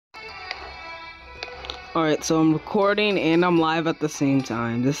Alright, so I'm recording and I'm live at the same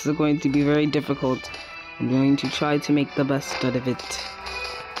time. This is going to be very difficult. I'm going to try to make the best out of it.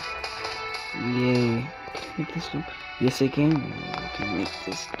 Yay. Can I make this jump? Yes, I can. I can make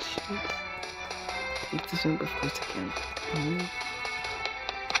this jump. Make this jump? Of course I can.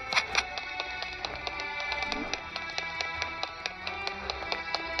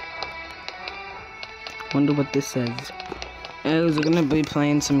 Wonder what this says. We're gonna be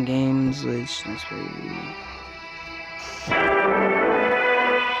playing some games, which that's pretty.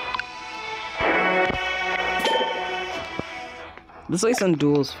 Let's play some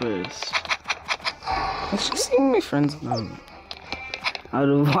duels first. Let's just see my friends. I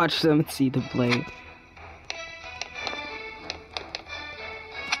would watch them and see them play.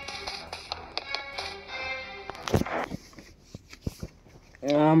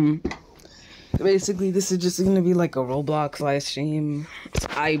 Basically, this is just gonna be like a Roblox live stream.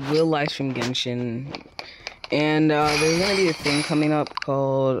 I will live stream Genshin, and there's gonna be a thing coming up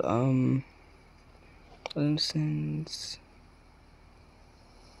called for instance.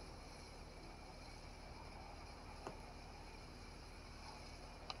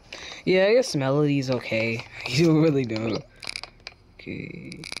 Yeah, I guess Melody's okay. You really do.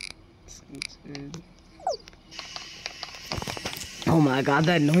 Okay. Oh my god,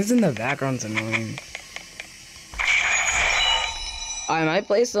 that noise in the background's annoying. I might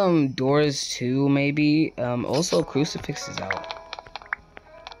play some Doors too, maybe. Also, Crucifix is out.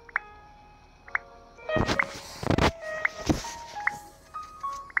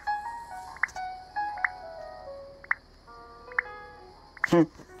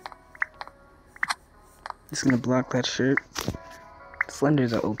 Just gonna block that shirt.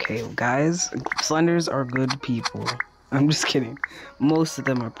 Slenders are okay, guys. Slenders are good people. I'm just kidding. Most of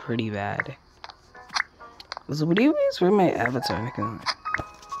them are pretty bad. So what do you guys wear my avatar?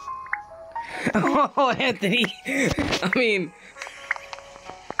 Oh, Anthony. I mean,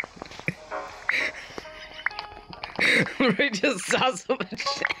 we just saw so much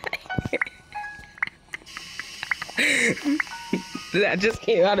shit. That just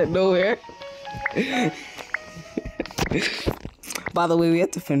came out of nowhere. By the way, we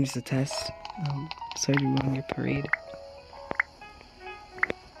have to finish the test. Sorry to ruin your parade.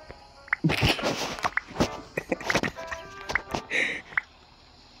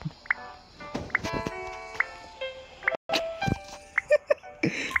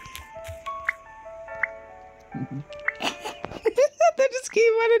 That just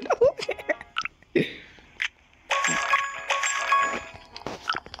came out of nowhere.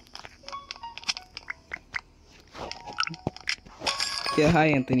 Yeah, hi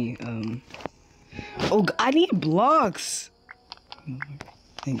Anthony. Oh, I need blocks.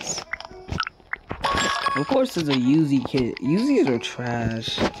 Thanks. Of course, there's a Uzi kit. Uzis are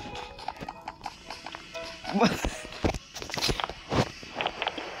trash.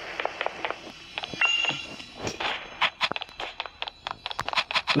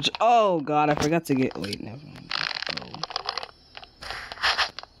 Which, oh god, I forgot to get. Wait, never mind.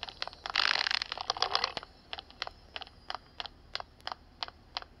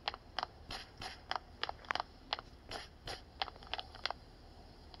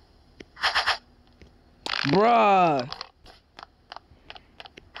 Bruh.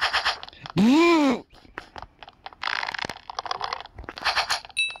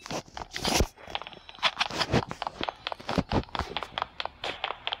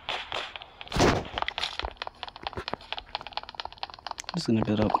 Just gonna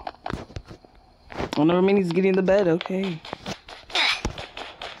build up. Oh, never mind, he's getting the bed, okay.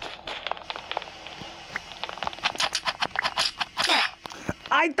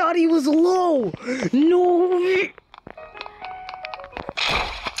 I thought he was low! No!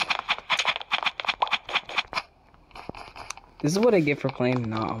 This is what I get for playing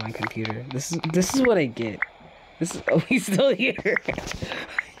not on my computer. This is what I get. Oh, he's still here.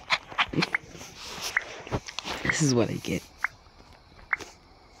 This is what I get.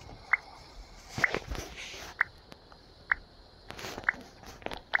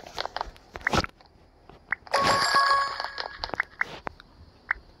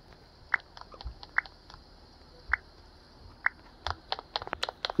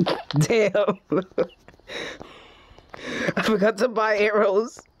 Damn. I forgot to buy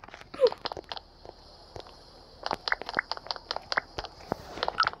arrows.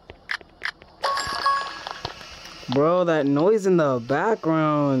 Bro, that noise in the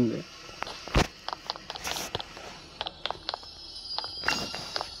background.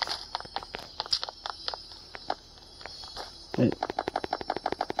 Wait.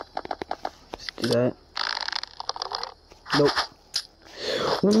 Let's do that. Nope.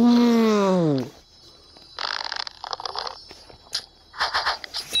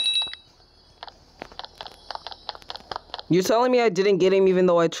 You're telling me I didn't get him even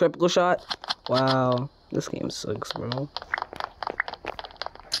though I triple shot? Wow. This game sucks, bro.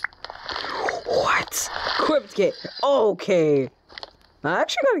 What? Crypt kit. Okay. I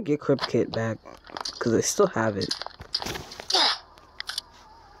actually gotta get crypt kit back. Because I still have it.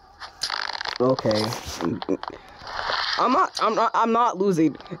 Okay. I'm not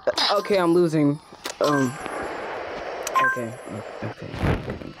losing. Okay, I'm losing. Okay.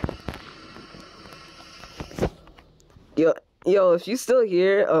 Yo, if you still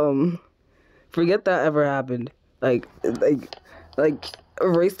here, forget that ever happened. Like,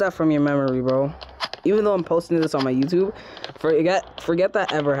 erase that from your memory, bro. Even though I'm posting this on my YouTube, forget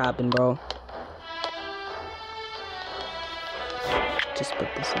that ever happened, bro. Just put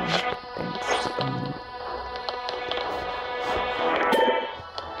this on. Thanks.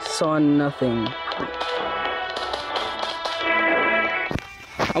 Saw nothing.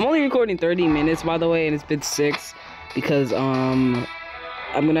 I'm only recording 30 minutes, by the way, and it's been 6 because I'm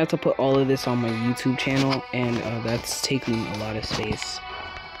gonna have to put all of this on my YouTube channel, and that's taking a lot of space.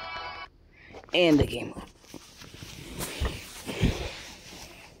 And the game.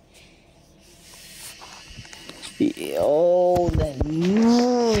 Oh, the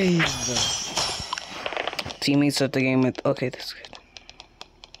noise. Teammates start the game with. Okay, that's good.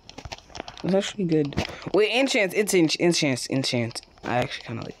 That's actually good. Wait, enchant. It's enchant. I actually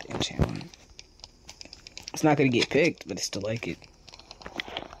kind of like the enchant one. It's not gonna get picked, but I still like it.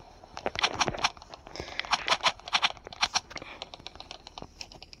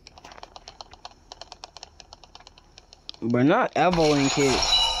 We're not evoing kit.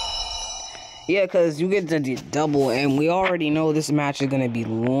 Yeah, because you get the double, and we already know this match is gonna be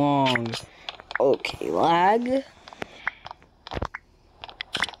long. Okay, lag.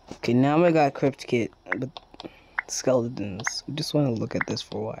 Okay, now we got crypt kit, but skeletons. We just want to look at this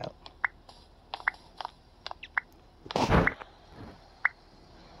for a while.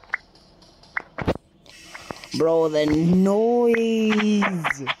 Bro, the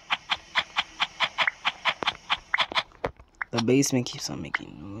noise. The basement keeps on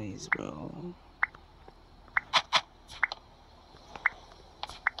making noise, bro.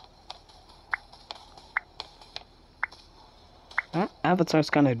 Avatar's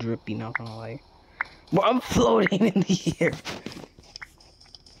kind of drippy, not gonna lie. Bro, I'm floating in the air.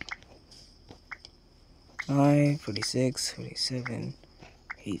 5, 46, 47,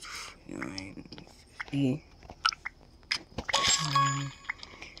 8, 9, 50.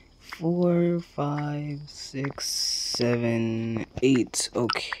 4, 5, 6, 7, 8.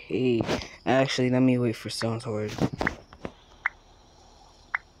 Okay. Actually, let me wait for Stone Sword.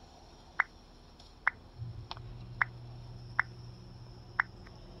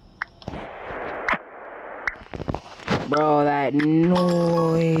 Bro, that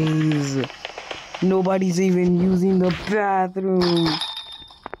noise. Nobody's even using the bathroom.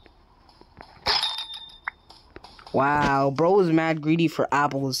 Wow, bro was mad greedy for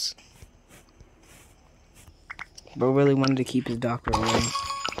apples. Bro really wanted to keep his doctor away.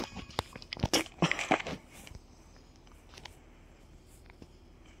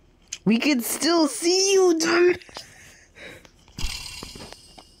 We can still see you, dude.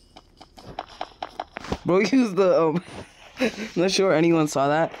 Bro used the I'm not sure anyone saw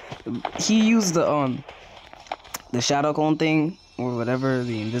that. He used the shadow clone thing or whatever,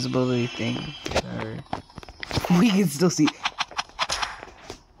 the invisibility thing. We can still see.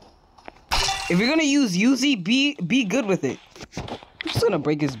 If you're gonna use Uzi, be good with it. I'm just gonna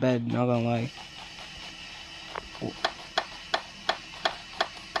break his bed, not gonna lie.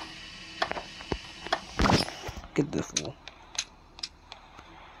 Get this fool.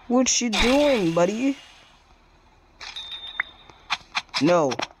 What you doing, buddy?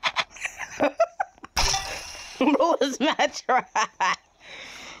 No. Bro, this match right.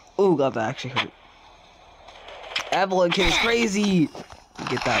 Ooh, got that actually hurt. Evelyn kid is crazy.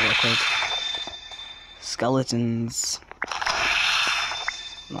 Get that real quick. Skeletons.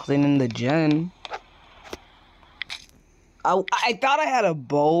 Nothing in the gen. I thought I had a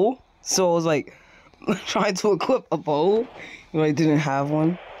bow, so I was like trying to equip a bow, but I didn't have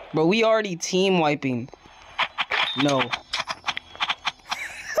one. But we already team wiping. No.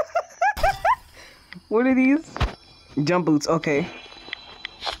 What are these? Jump boots, okay.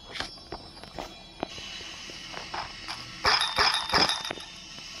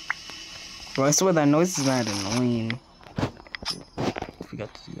 Bro, I swear that noise is not annoying. I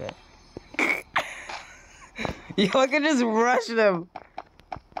forgot to do that. Yo, I can just rush them.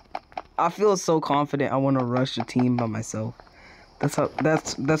 I feel so confident. I want to rush a team by myself. That's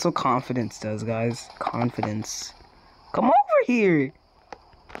what confidence does, guys. Confidence. Come over here.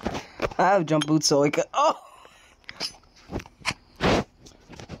 I have jump boots, so I can. Oh,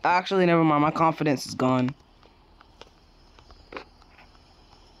 Actually, never mind. My confidence is gone.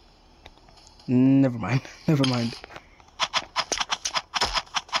 Never mind. Never mind.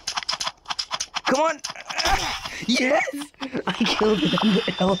 Come on! Yes! I killed it in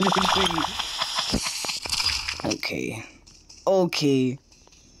the elementary. Okay. Okay.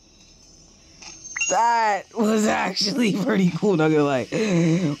 That was actually pretty cool, not gonna lie.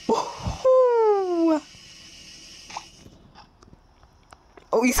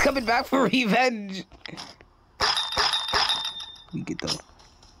 Oh, he's coming back for revenge. We get though.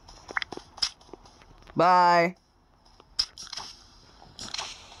 Bye.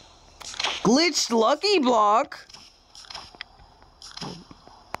 Glitched lucky block.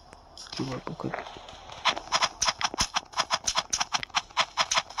 Real quick.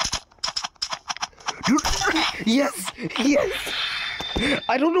 Yes, yes.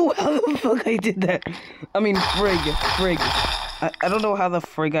 I don't know how the fuck I did that. I mean, frig. I don't know how the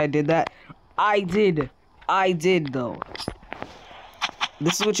frig I did that. I did though.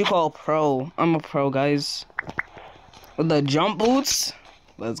 This is what you call pro. I'm a pro, guys. With the jump boots,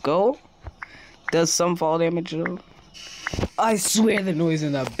 let's go. Does some fall damage though. I swear the noise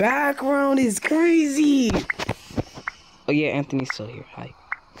in the background is crazy. Oh yeah, Anthony's still here. Hi.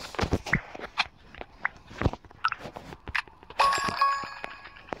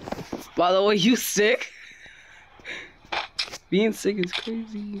 By the way, you sick? Being sick is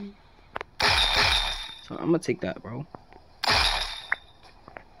crazy. So I'm gonna take that, bro.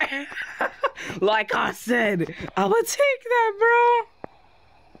 Like I said, I'm gonna take that, bro.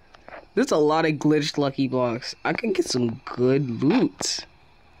 There's a lot of glitched lucky blocks. I can get some good loot.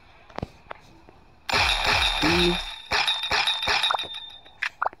 3,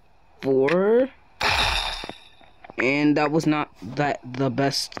 4. And that was not the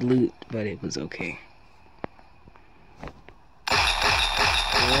best loot, but it was okay.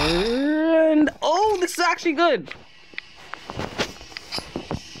 And oh, this is actually good.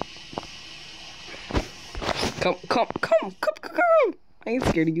 Come. I ain't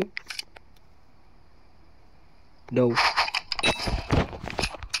scared of you. No.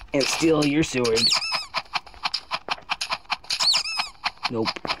 And steal your sword. Nope.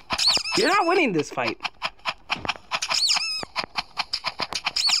 You're not winning this fight.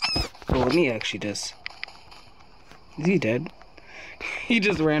 Oh, let me actually just... Is he dead? He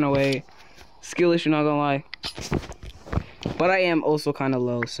just ran away. Skill issue, not gonna lie. But I am also kind of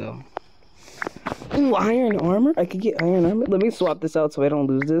low, so... Ooh, iron armor? I could get iron armor. Let me swap this out so I don't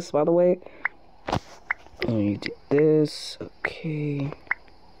lose this, by the way. Let me do this. Okay.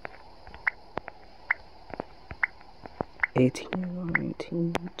 18,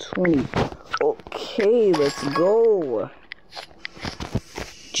 19, 20. Okay, let's go.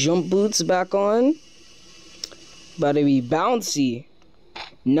 Jump boots back on. About to be bouncy.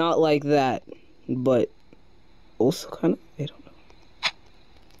 Not like that. But also kind of, I don't know.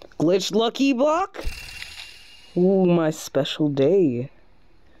 Glitched lucky block. Ooh, my special day.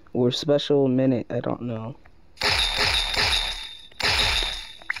 Or special minute, I don't know.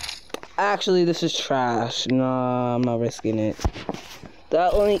 Actually, this is trash. Nah, I'm not risking it.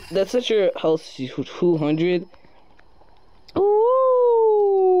 That's such your health 200.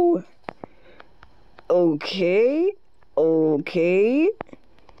 Ooh. Okay.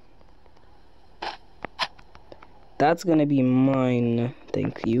 That's gonna be mine.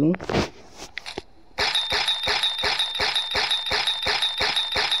 Thank you.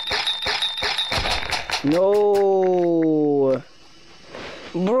 No.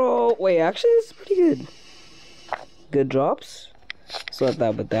 Bro, wait, actually this is pretty good. Good drops. Sort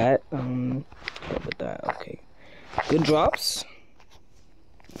that with that. Okay. Good drops.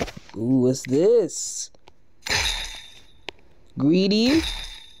 Ooh, what's this? Greedy.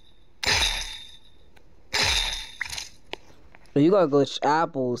 Oh, you got glitched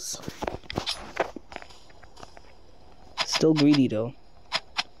apples. Still greedy though.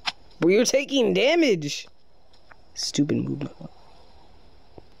 But you're taking damage. Stupid movement.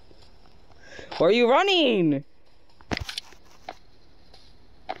 Why are you running?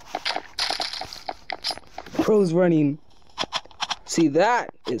 Pro's running. See,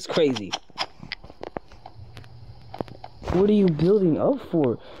 that is crazy. What are you building up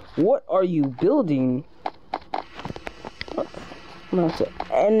for? What are you building? I'm gonna have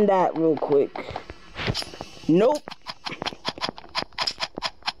to end that real quick. Nope.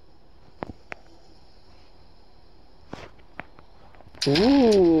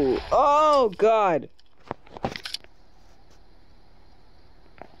 Ooh. Oh, God.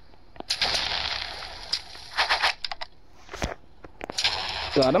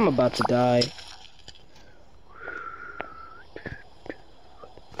 God, I'm about to die.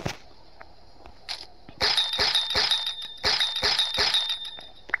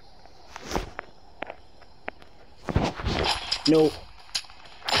 No.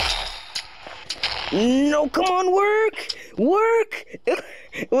 No, come on, work! Work!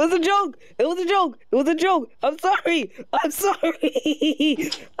 It was a joke! It was a joke! It was a joke! I'm sorry! I'm sorry!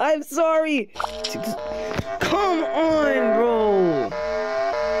 I'm sorry! Come on, bro!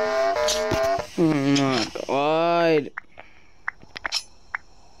 Oh my god.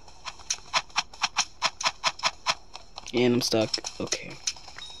 And I'm stuck. Okay.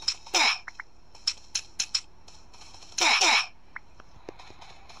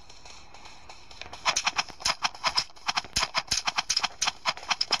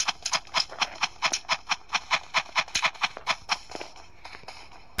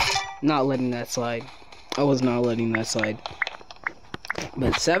 Not letting that slide. I was not letting that slide.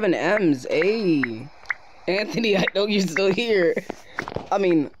 But 7 M's, ayy. Anthony, I know you're still here. I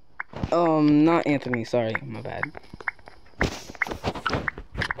mean, not Anthony, sorry, my bad.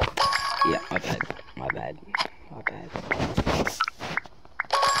 Yeah, my bad, my bad, my bad.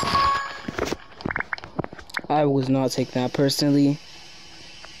 I was not taking that personally.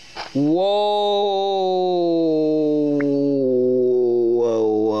 Whoa.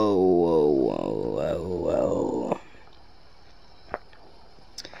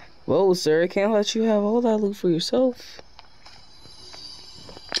 Whoa, sir, I can't let you have all that loot for yourself.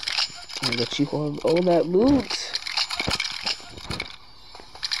 I'll let you have all that loot.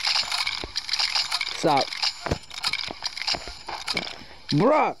 Stop.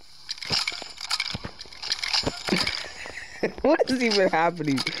 Bruh! What is even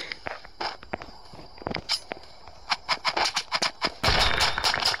happening?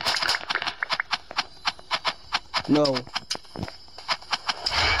 No.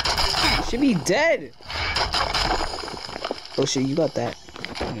 Should be dead. Oh shit, you got that.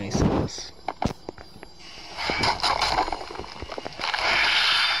 Nice.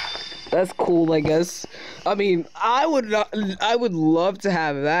 That's cool, I guess. I mean, I would love to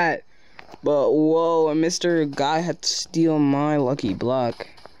have that. But whoa, a Mr. Guy had to steal my lucky block.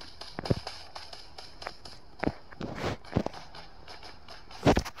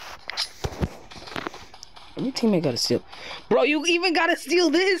 Every teammate gotta steal. Bro, you even gotta steal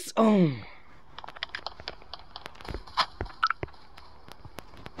this? Oh.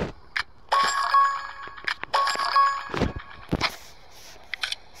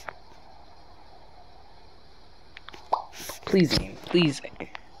 Please aim. Please aim.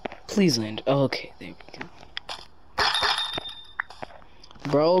 Please land. Oh, okay, there we go.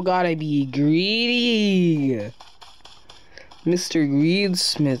 Bro, gotta be greedy. Mr.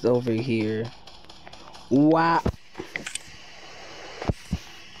 Greedsmith over here. Wow.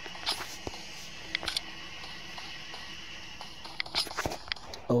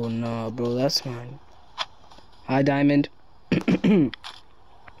 Oh no, bro, that's mine. Hi, Diamond. Hi,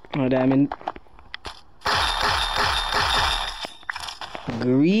 Diamond.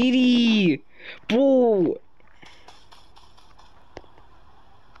 Greedy. Bro.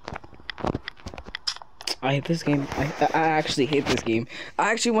 I hate this game. I actually hate this game.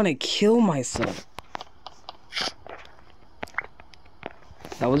 I actually want to kill myself.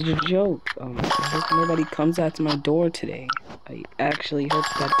 That was a joke. I hope nobody comes out to my door today. I actually hope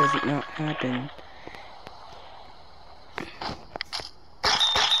that does not happen.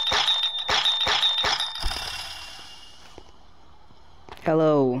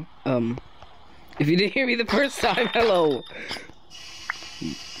 Hello. If you didn't hear me the first time, hello.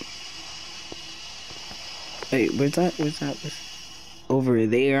 Wait, where's that? Over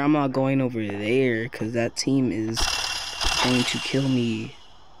there. I'm not going over there because that team is going to kill me.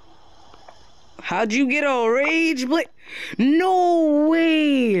 How'd you get a rage blade? No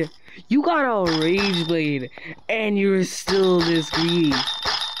way! You got a rage blade and you're still this greedy.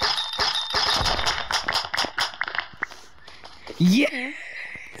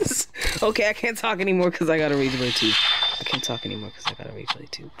 Yes! Okay, I can't talk anymore because I got a rage blade too. I can't talk anymore because I got a rage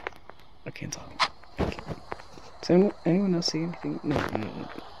blade too. I can't talk. Does anyone else see anything? No.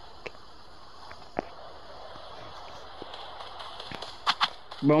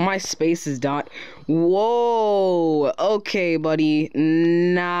 Bro, my space is not. Whoa. Okay, buddy.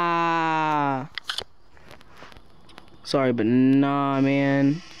 Nah. Sorry, but nah,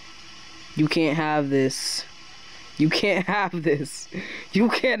 man. You can't have this. You can't have this. You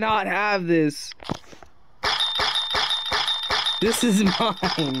cannot have this. This is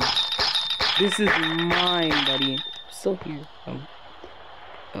mine. This is mine, buddy. I'm still here. Oh.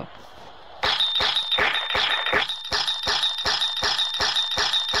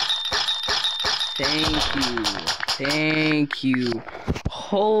 Thank you. Thank you.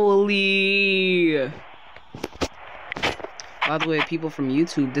 Holy. By the way, people from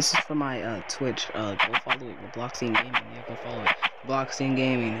YouTube, this is for my Twitch. Go follow it. Roblox Gaming. Yeah, go follow it. Roblox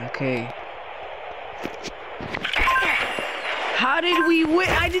Gaming. Okay. How did we win?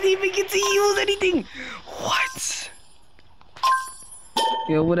 I didn't even get to use anything. What?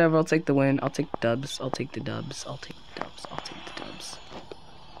 Yo, whatever. I'll take the win. I'll take the dubs. I'll take the dubs. I'll take the dubs. I'll take the dubs.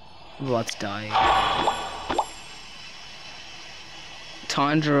 Let's die.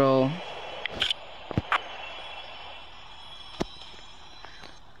 Tondro.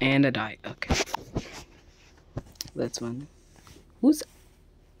 And I died. Okay. Let's win. Who's...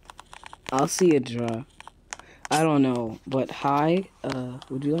 I'll see a draw. I don't know. But hi.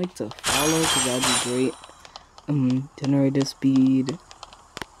 Would you like to follow? Because that'd be great. Generator speed.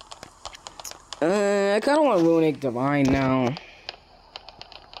 I kind of want Runic Divine now.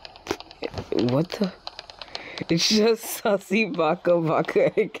 What the? It's just Sussy Baka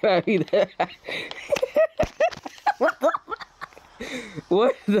Baka. Can I be there?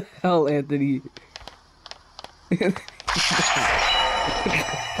 What the hell, Anthony? What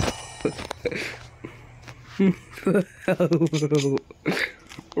the hell, bro?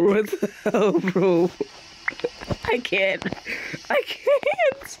 What the hell, bro? I can't.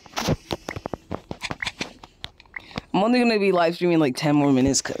 I'm only gonna be live streaming like 10 more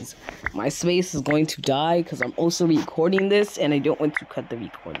minutes because my space is going to die because I'm also recording this and I don't want to cut the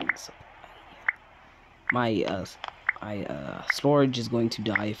recording. So my storage is going to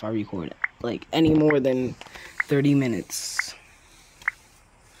die if I record like any more than 30 minutes.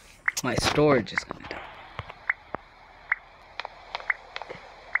 My storage is gonna die.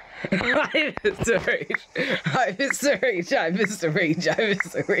 I missed the rage. I missed the rage. I missed the rage. I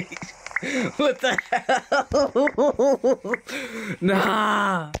missed the rage. What the hell?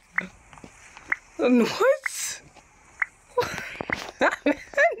 Nah. What? I'm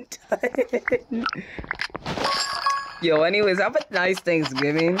done. Yo, anyways, have a nice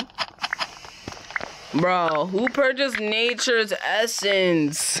Thanksgiving. Bro, who purchased Nature's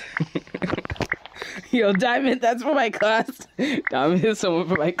Essence? Yo, Diamond, that's for my class. Diamond is someone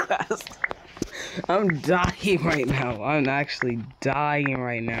for my class. I'm dying right now. I'm actually dying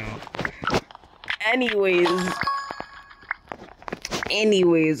right now. Anyways,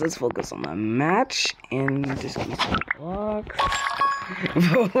 let's focus on the match and just keep some blocks.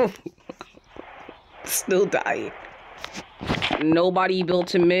 Still dying. Nobody built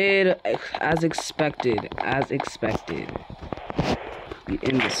to mid, as expected. As expected. The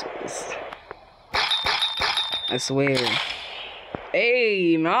imbeciles. I swear.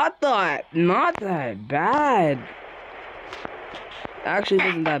 Hey, not that bad. Actually, it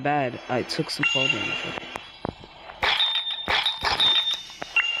wasn't that bad. I took some fall damage.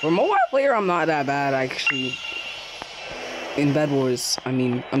 For a mobile player, I'm not that bad, actually. In Bed Wars, I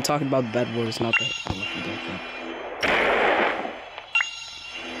mean, I'm talking about Bed Wars, not the Lucky Dog thing.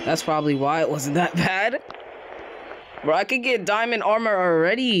 That's probably why it wasn't that bad. Bro, I could get diamond armor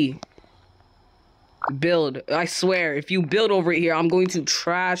already. Build. I swear, if you build over here, I'm going to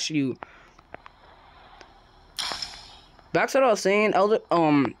trash you. Back to what I was saying,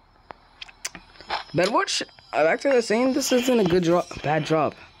 Bedwars. Back to what I was saying, this isn't a good drop, bad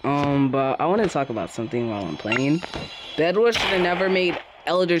drop. But I want to talk about something while I'm playing. Bedwars should have never made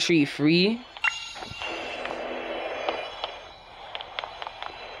Elder Tree free.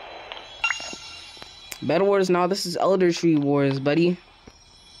 Bedwars, now this is Elder Tree Wars, buddy.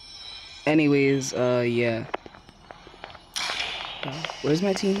 Anyways, yeah. Where's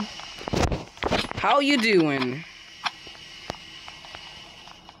my team? How you doing?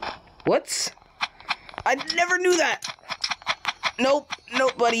 What? I never knew that. Nope,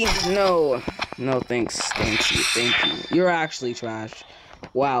 nope, buddy. No, no, thanks. Thank you, thank you. You're actually trash.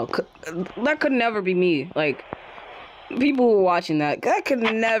 Wow, that could never be me. Like, people who are watching that could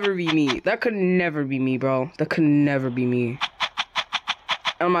never be me. That could never be me, bro. That could never be me.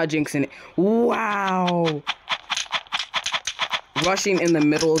 I'm not jinxing it. Wow. Rushing in the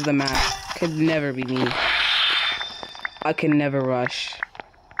middle of the map could never be me. I can never rush.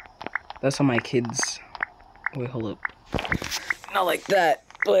 That's how my kids. Wait, hold up. Not like that,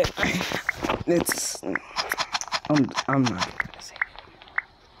 but it's. I'm not gonna say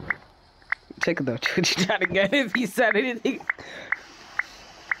it. Check it though. Would you try again if he said anything?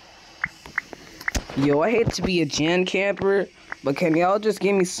 Yo, I hate to be a gen camper, but can y'all just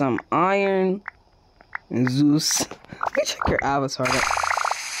give me some iron and Zeus? Let me check your avatar.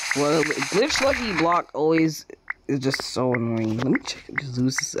 Well, glitch lucky block always is just so annoying. Let me check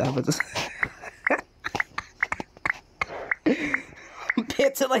Zeus's avatar.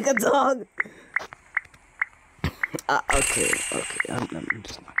 Pits it like a dog. Okay. I'm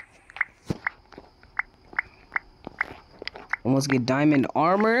just not. Almost get diamond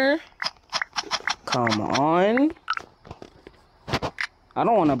armor. Come on. I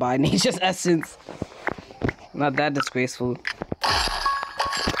don't want to buy nature's essence. Not that disgraceful.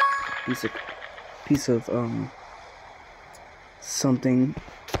 Piece of something.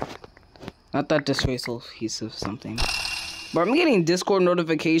 Not that disgraceful piece of something. But I'm getting Discord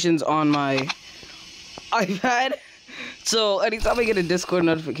notifications on my iPad. So anytime I get a Discord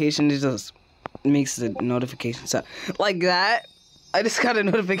notification, it just makes the notification sound like that. I just got a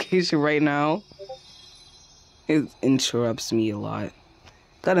notification right now. It interrupts me a lot.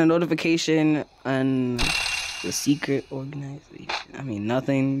 Got a notification on the secret organization. I mean,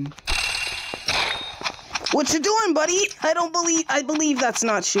 nothing. What you doing, buddy? I believe that's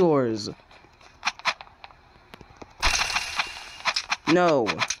not yours. No.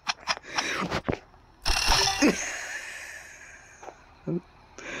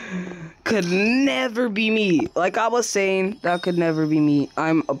 Could never be me. Like I was saying, that could never be me.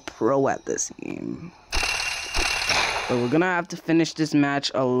 I'm a pro at this game. But we're gonna have to finish this match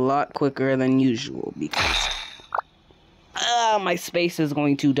a lot quicker than usual because my space is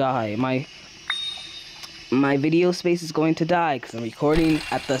going to die. My video space is going to die because I'm recording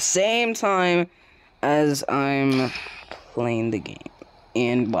at the same time as I'm playing the game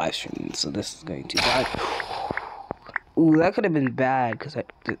and live streaming. So this is going to die. Ooh, that could have been bad because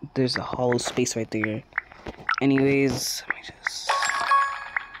there's a hollow space right there. Anyways, let me just...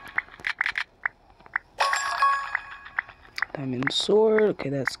 Diamond sword. Okay,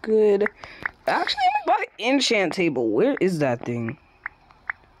 that's good. Actually, I'm about the enchant table. Where is that thing?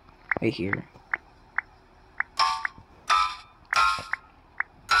 Right here.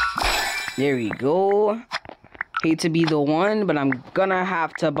 There we go. Hate to be the one, but I'm gonna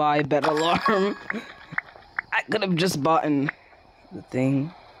have to buy bed alarm. I could have just bought the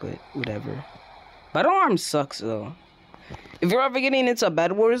thing, but whatever. Bed alarm sucks though. If you're ever getting into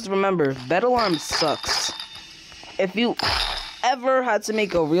bed wars, remember, bed alarm sucks. If you ever had to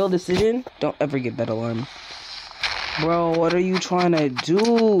make a real decision, don't ever get bed alarm. Bro, what are you trying to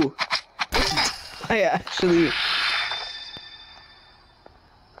do? I actually...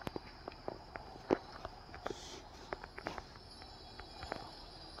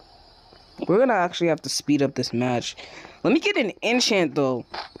 We're gonna actually have to speed up this match. Let me get an enchant though.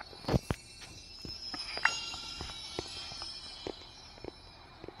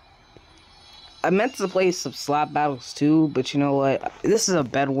 I meant to play some slap battles too, but you know what? This is a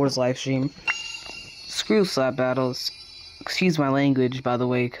Bed Wars live stream. Screw slap battles. Excuse my language, by the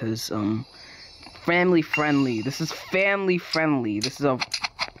way, because family friendly. This is family friendly. This is a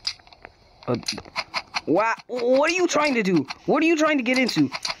wow. What are you trying to do? What are you trying to get into?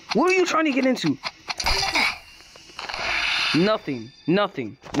 What are you trying to get into? Nothing.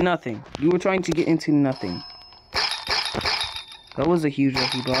 Nothing. Nothing. You were trying to get into nothing. That was a huge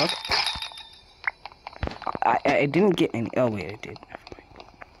lucky block. I didn't get any. Oh wait, I did.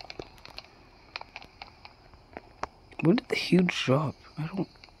 Where did the huge drop? I don't.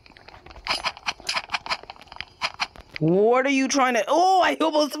 What are you trying to? Oh, I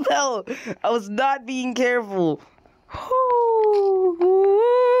almost fell. I was not being careful.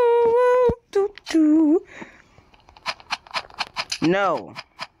 No.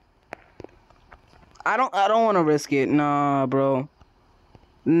 I don't want to risk it. Nah, bro.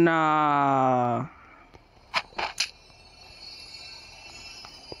 Nah.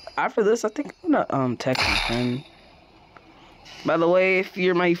 After this, I think I'm gonna text my friend. By the way, if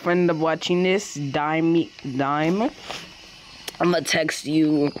you're my friend of watching this, dime, I'm gonna text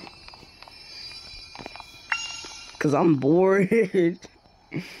you. Cause I'm bored.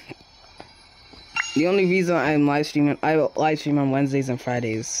 The only reason I'm live streaming, I live stream on Wednesdays and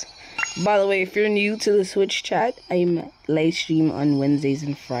Fridays. By the way, if you're new to the Switch chat, I'm live stream on Wednesdays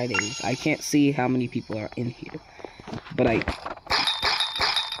and Fridays. I can't see how many people are in here, but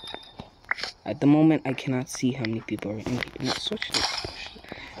at the moment I cannot see how many people are in here. No, switch this.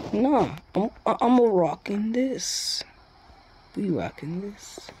 Nah, I'm a rocking this. We rocking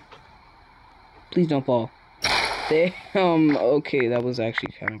this. Please don't fall. Damn. Okay, that was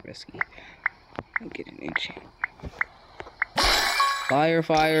actually kind of risky. I'm getting enchant. Fire,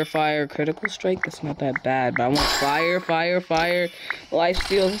 fire, fire. Critical strike. That's not that bad. But I want fire, fire, fire. Life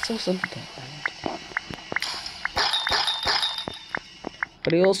steal. That's also not that bad.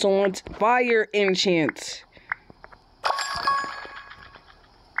 But I also want fire enchant.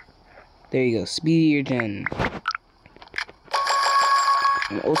 There you go. Speedy your gen.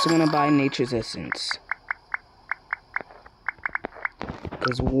 I'm also gonna buy nature's essence.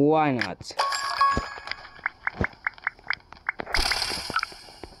 Because why not?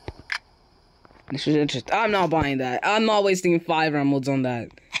 This is interesting. I'm not buying that. I'm not wasting 5 emeralds on that.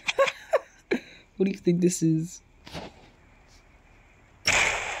 What do you think this is?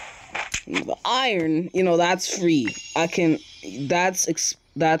 The iron, you know, that's free. I can. That's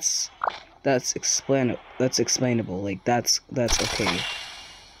explainable. Like that's okay.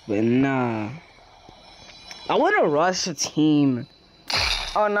 But nah. I want to rush a team.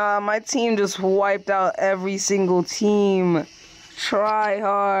 Oh nah, my team just wiped out every single team. Try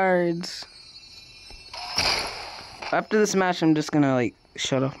hard. After this match, I'm just gonna like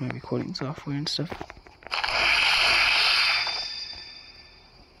shut off my recording software and stuff.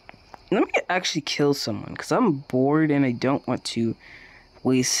 Let me actually kill someone, because I'm bored and I don't want to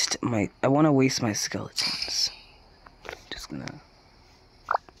waste my... I want to waste my skeletons. Just gonna...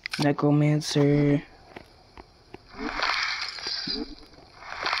 Necromancer.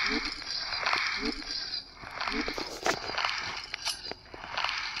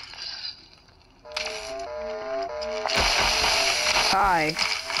 Hi.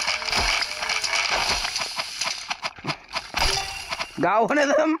 Got one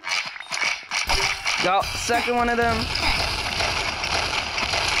of them. Got second one of them.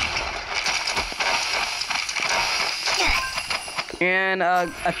 And I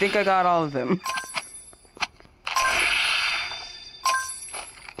think I got all of them.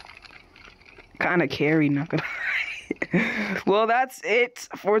 Kind of carry, not gonna lie. Well, that's it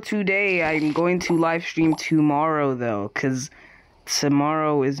for today. I'm going to live stream tomorrow though, cause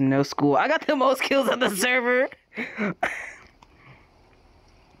tomorrow is no school. I got the most kills on the server.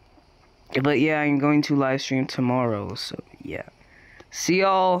 But yeah, I'm going to live stream tomorrow, so yeah. See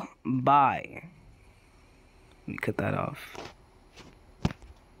y'all. Bye. Let me cut that off.